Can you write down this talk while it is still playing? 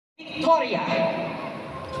Victoria.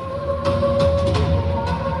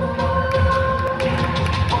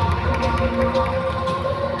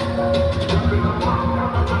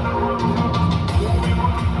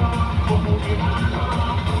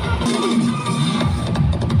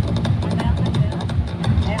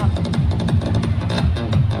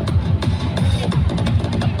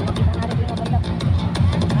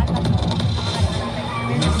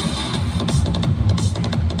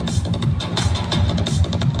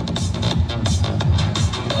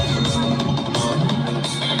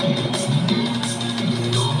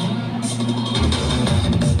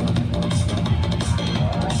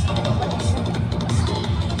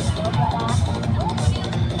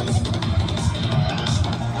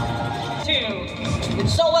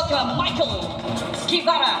 So welcome, Michael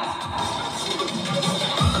Guevara.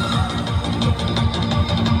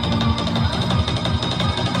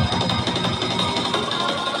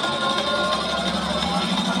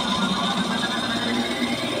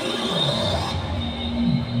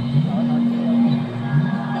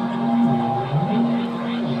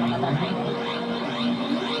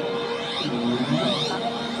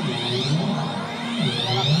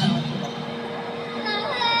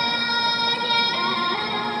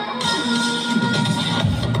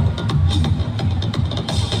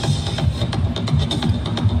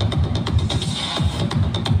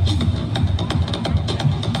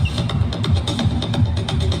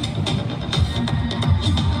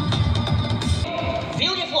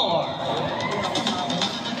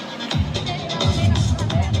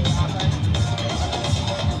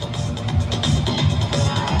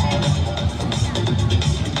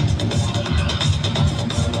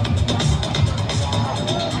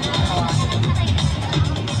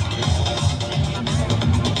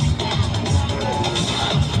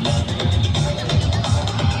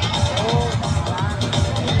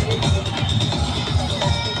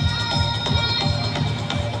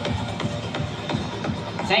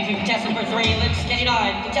 Thank you, contestant number 3. Let's get it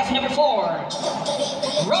on. Contestant number 4,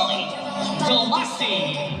 Rolly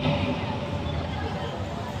Tomasi.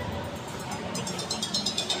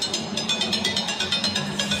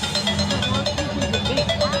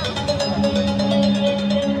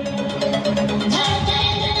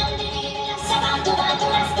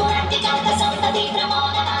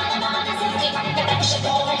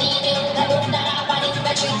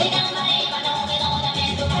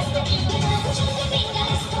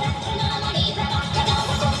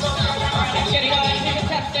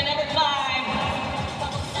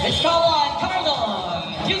 Let's go on, Carlo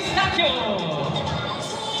Eustaquio.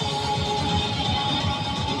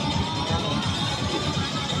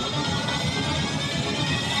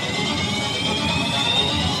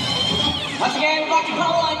 Once again, we'd like to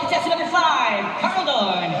call on contestant number 5, Carlo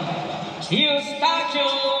Eustaquio.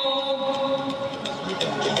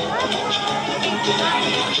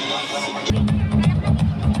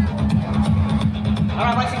 All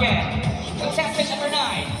right, once again, contestant number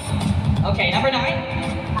 9. Okay, number 9.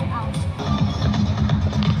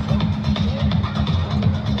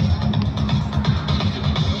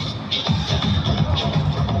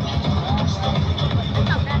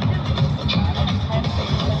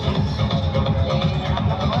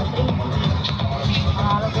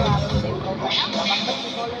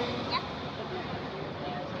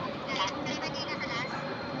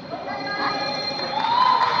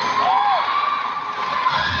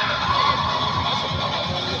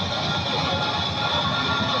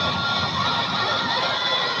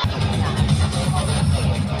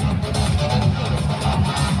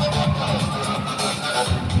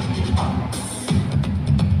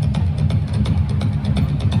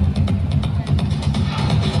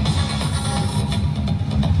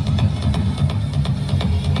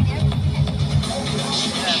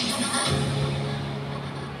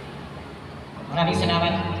 Maraming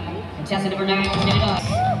salamat. Contestant number 9, let's get it on.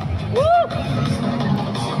 Woo!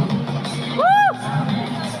 Woo!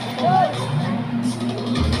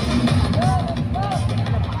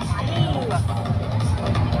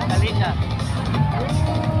 Galing na.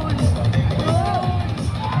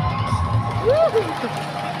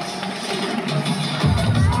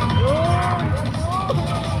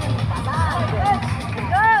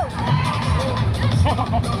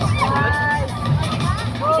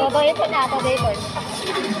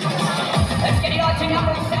 Let's get it on to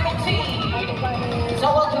number 17. So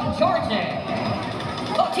welcome, Georgia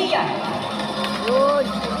Cotilla.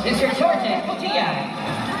 Mr. Georgia Cotilla.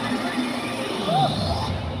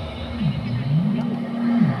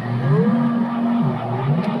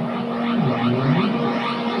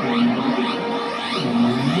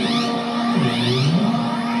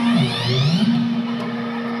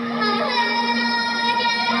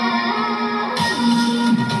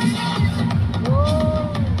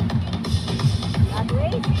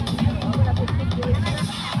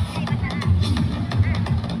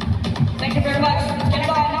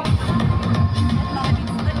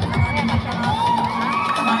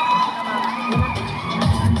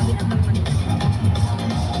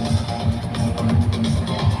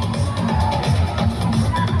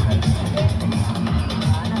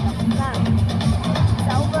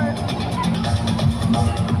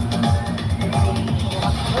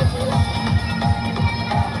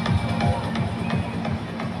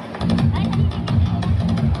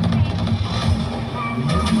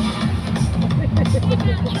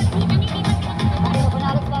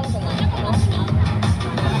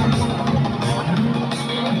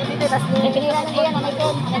 May pinira ng iyan, may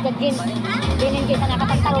kon, nagagin. Biningin na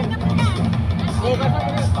nakapagtarong.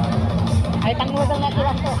 Ay, tango daw na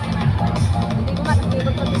kilas to. Hindi ko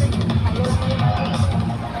matagibag pa dito.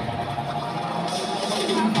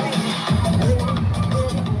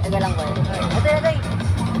 Taga lang ko. Ate.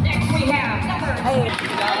 Next we have number.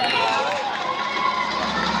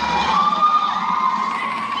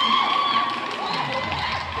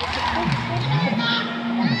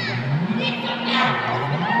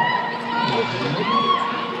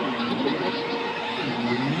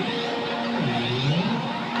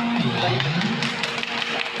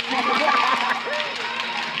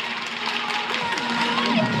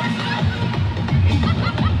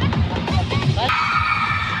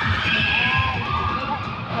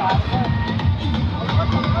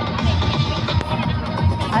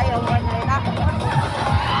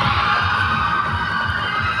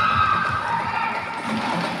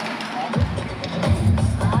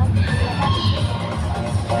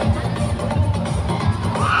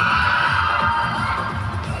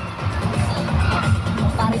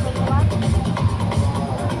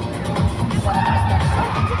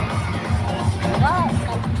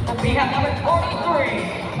 We have number 43,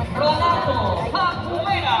 Ronaldo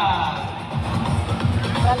Pacuera.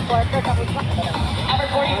 Number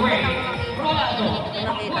 43, Ronaldo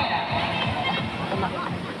Pacuera.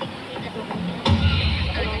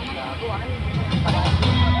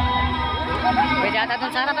 Pwede ata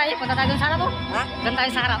dun sa harap ay, punta tayo dun sa harap mo. Ha? Dun tayo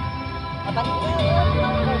sa harap.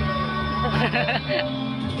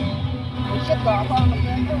 Shit ba? Apa ang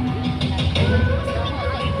maganda?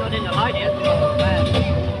 Not in the high end.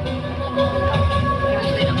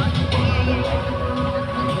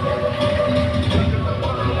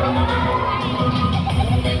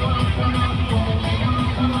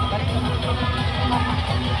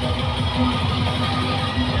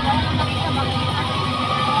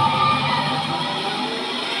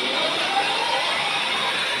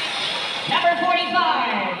 Number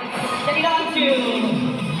 45, taking on to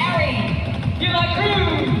Ari De La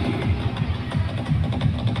Cruz.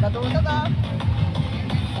 Natulog ka.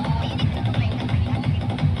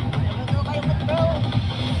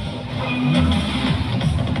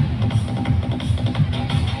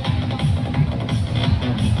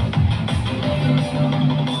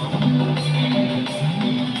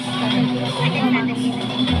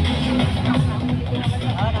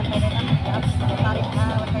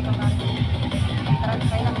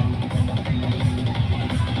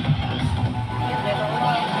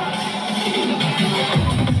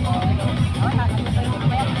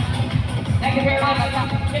 Thank you very much.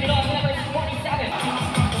 Taking on to number 47.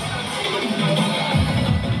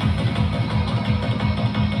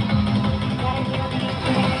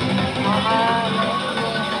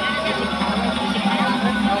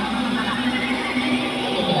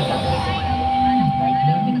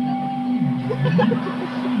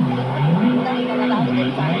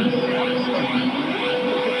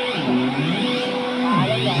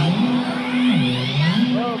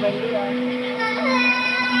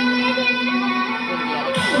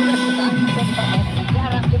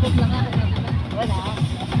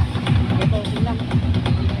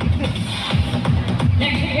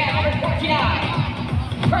 Next we have number 49,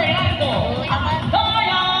 Fernando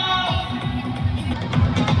Amaya.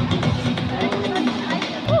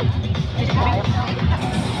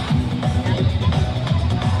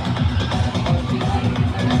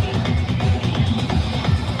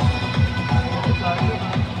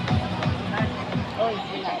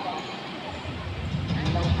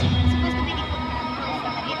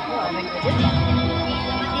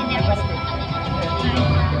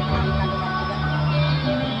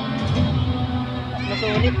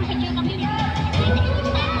 Masulit.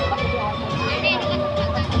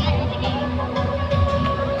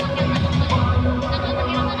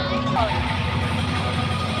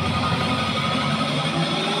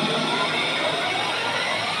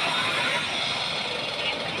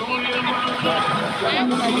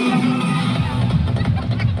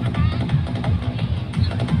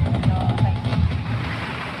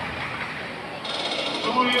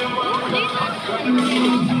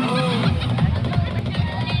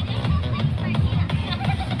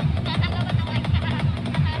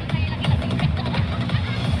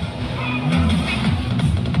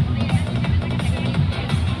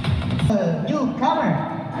 Newcomer.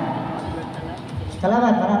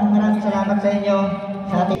 Salamat, maraming salamat sa inyo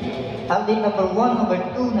sa ating outfit number 1, number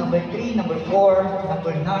 2, number 3, number 4,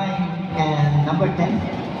 number 9, and number 10.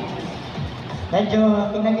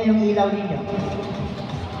 Medyo tingnan nyo yung ilaw ninyo.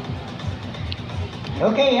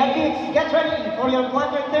 Okay, athletes, get ready for your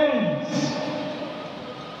quarter turns.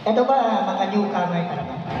 Ito ba mga newcomer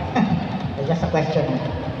talaga? just a question.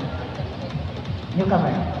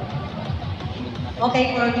 Newcomer.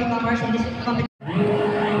 Okay, for newcomers in this competition.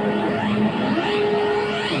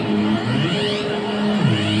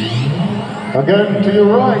 Again, to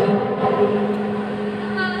your right.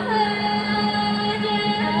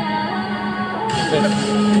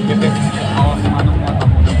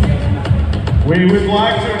 We would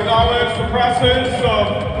like to acknowledge the presence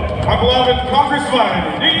of our beloved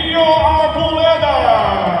Congressman Nino Arboleda.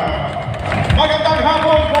 Magandang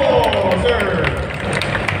hapon po, sir.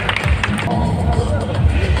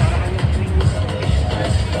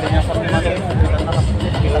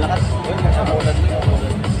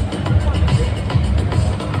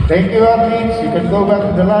 Thank you, athletes. You can go back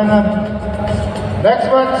to the lineup. Next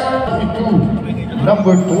match, 22.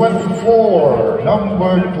 Number 24,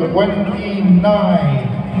 number 29,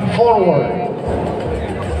 forward.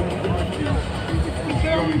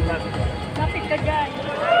 Lapit ka dyan.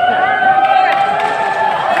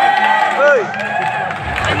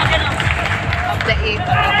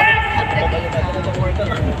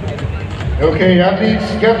 Okay, athletes,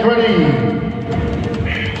 get ready.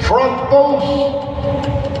 Front post.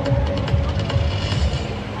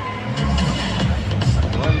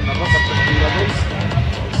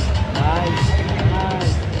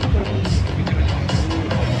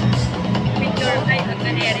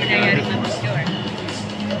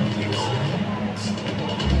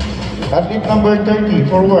 Athlete number 30,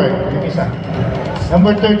 forward, yung isa.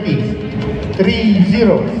 Number 30,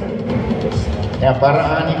 3-0. Kaya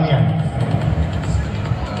para 6 yan.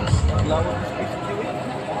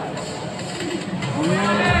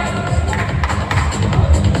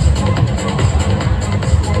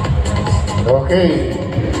 Okay.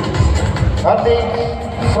 Athlete,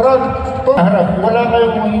 front, harap. Wala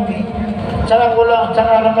kayong hindi. Tsaka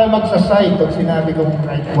lang kayo magsaside pag sinabi kong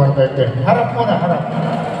right quarter turn. Harap muna, harap.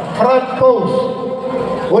 Front pose.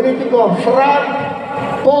 Ulitin ko, front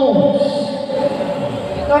pose.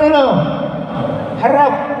 No.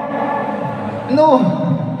 Harap. No.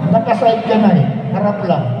 Nakaside ka na eh. Harap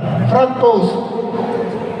lang. Front pose.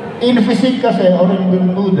 In physique kasi, or in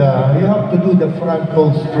Bermuda, you have to do the front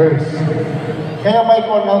pose first. Kaya may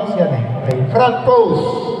call-outs yan eh. Okay. Front pose.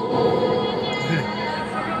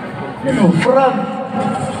 Front.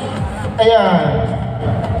 Ayan.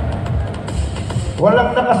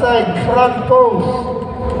 Walang nakaside. Front pose.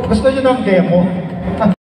 Gusto nyo ng demo?